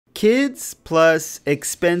Kids plus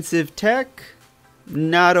expensive tech,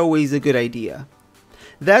 not always a good idea.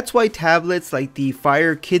 That's why tablets like the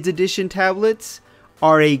Fire Kids Edition tablets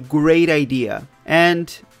are a great idea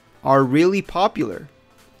and are really popular.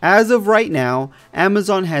 As of right now,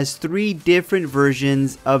 Amazon has 3 different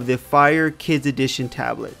versions of the Fire Kids Edition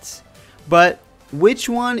tablets. But which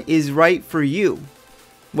one is right for you?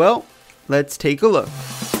 Well, let's take a look.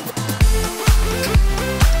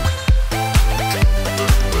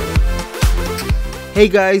 Hey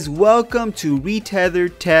guys, welcome to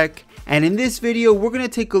Retethered Tech, and in this video we're going to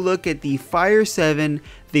take a look at the Fire 7,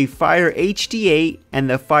 the Fire HD8, and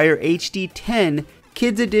the Fire HD10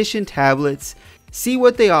 Kids Edition tablets, see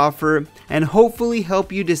what they offer, and hopefully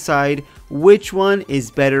help you decide which one is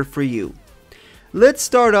better for you. Let's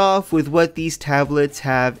start off with what these tablets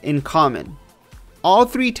have in common. All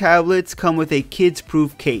 3 tablets come with a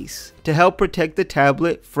kids-proof case to help protect the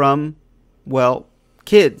tablet from, well,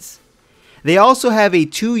 kids. They also have a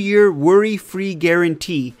 2-year worry-free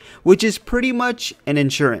guarantee, which is pretty much an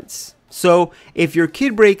insurance. So if your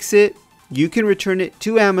kid breaks it, you can return it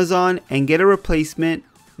to Amazon and get a replacement,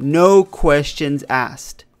 no questions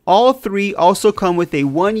asked. All 3 also come with a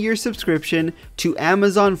 1-year subscription to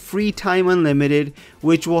Amazon Free Time Unlimited,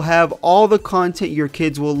 which will have all the content your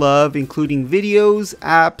kids will love, including videos,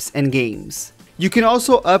 apps, and games. You can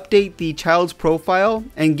also update the child's profile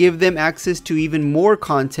and give them access to even more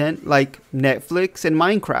content like Netflix and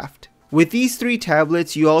Minecraft. With these 3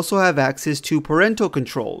 tablets, you also have access to parental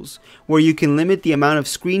controls, where you can limit the amount of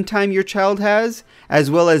screen time your child has, as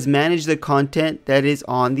well as manage the content that is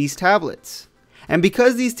on these tablets. And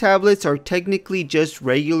because these tablets are technically just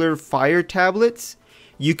regular Fire tablets,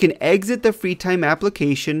 you can exit the FreeTime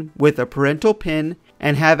application with a parental PIN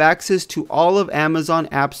and have access to all of Amazon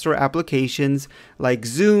App Store applications like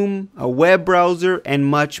Zoom, a web browser, and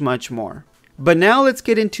much more. But now let's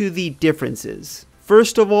get into the differences.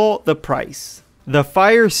 First of all, the price. The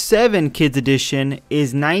Fire 7 Kids Edition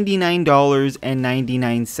is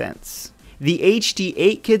 $99.99. The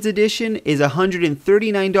HD8 Kids Edition is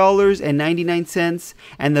 $139.99,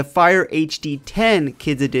 and the Fire HD10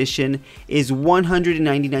 Kids Edition is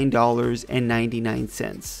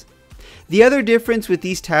 $199.99. The other difference with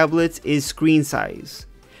these tablets is screen size.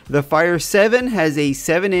 The Fire 7 has a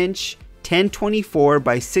 7-inch 1024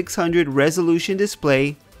 by 600 resolution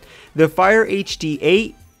display. The Fire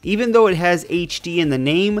HD8, even though it has HD in the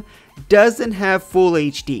name, doesn't have full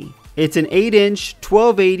HD. It's an 8-inch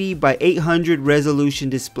 1280 by 800 resolution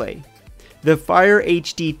display. The Fire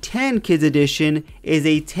HD10 Kids Edition is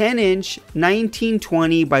a 10-inch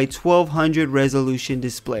 1920 by 1200 resolution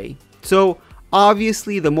display. So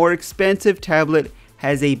obviously the more expensive tablet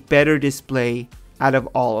has a better display out of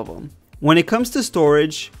all of them. When it comes to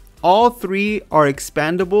storage, all 3 are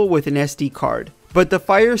expandable with an SD card, but the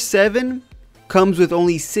Fire 7 comes with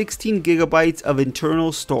only 16 gigabytes of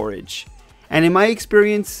internal storage. And in my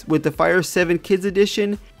experience with the Fire 7 Kids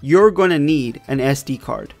Edition, you're gonna need an SD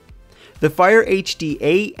card. The Fire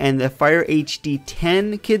HD8 and the Fire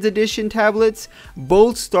HD10 Kids Edition tablets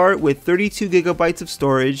both start with 32 gigabytes of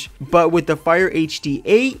storage, but with the Fire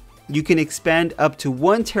HD8, you can expand up to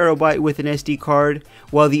 1 terabyte with an SD card,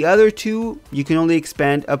 while the other 2, you can only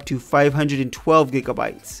expand up to 512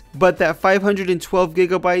 gigabytes. But that 512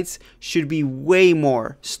 gigabytes should be way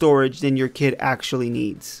more storage than your kid actually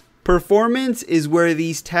needs. Performance is where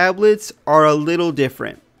these tablets are a little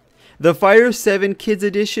different. The Fire 7 Kids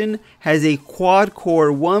Edition has a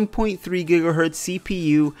quad-core 1.3 GHz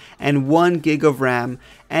CPU and 1 GB of RAM,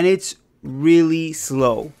 and it's really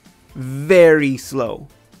slow. Very slow.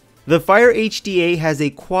 The Fire HD8 has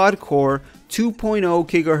a quad-core 2.0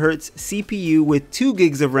 GHz CPU with 2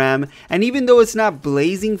 GB of RAM, and even though it's not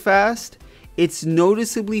blazing fast, it's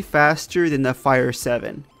noticeably faster than the Fire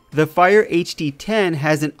 7. The Fire HD10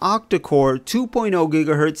 has an octa-core 2.0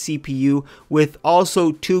 GHz CPU with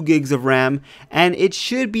also 2 GB of RAM, and it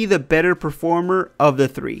should be the better performer of the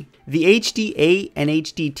 3. The HD8 and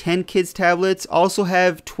HD10 Kids tablets also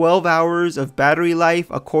have 12 hours of battery life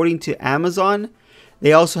according to Amazon.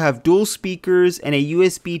 They also have dual speakers and a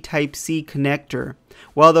USB Type-C connector,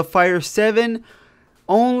 while the Fire 7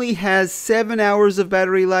 only has 7 hours of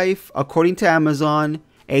battery life according to Amazon,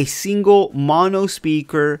 a single mono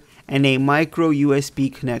speaker, and a micro USB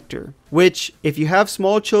connector, which if you have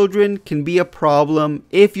small children can be a problem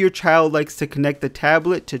if your child likes to connect the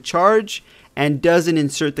tablet to charge and doesn't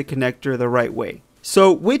insert the connector the right way.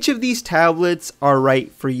 So which of these tablets are right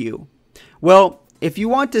for you? Well, if you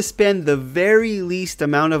want to spend the very least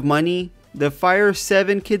amount of money, the Fire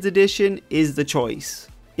 7 Kids Edition is the choice.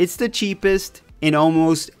 It's the cheapest in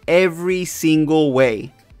almost every single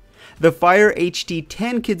way. the Fire HD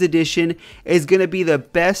 10 Kids Edition is going to be the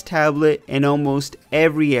best tablet in almost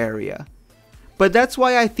every area. But that's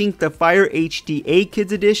why I think the Fire HD 8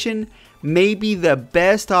 Kids Edition may be the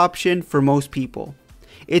best option for most people.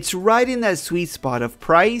 It's right in that sweet spot of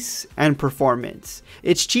price and performance.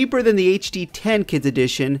 It's cheaper than the HD 10 Kids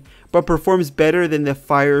Edition, but performs better than the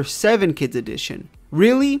Fire 7 Kids Edition.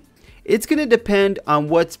 Really? It's going to depend on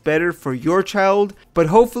what's better for your child, but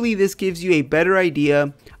hopefully this gives you a better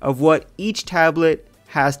idea of what each tablet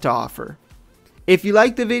has to offer. If you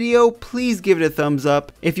liked the video, please give it a thumbs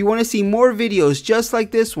up. If you want to see more videos just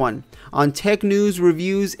like this one on tech news,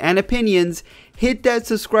 reviews, and opinions, hit that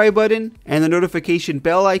subscribe button and the notification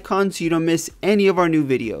bell icon so you don't miss any of our new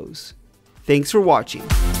videos. Thanks for watching.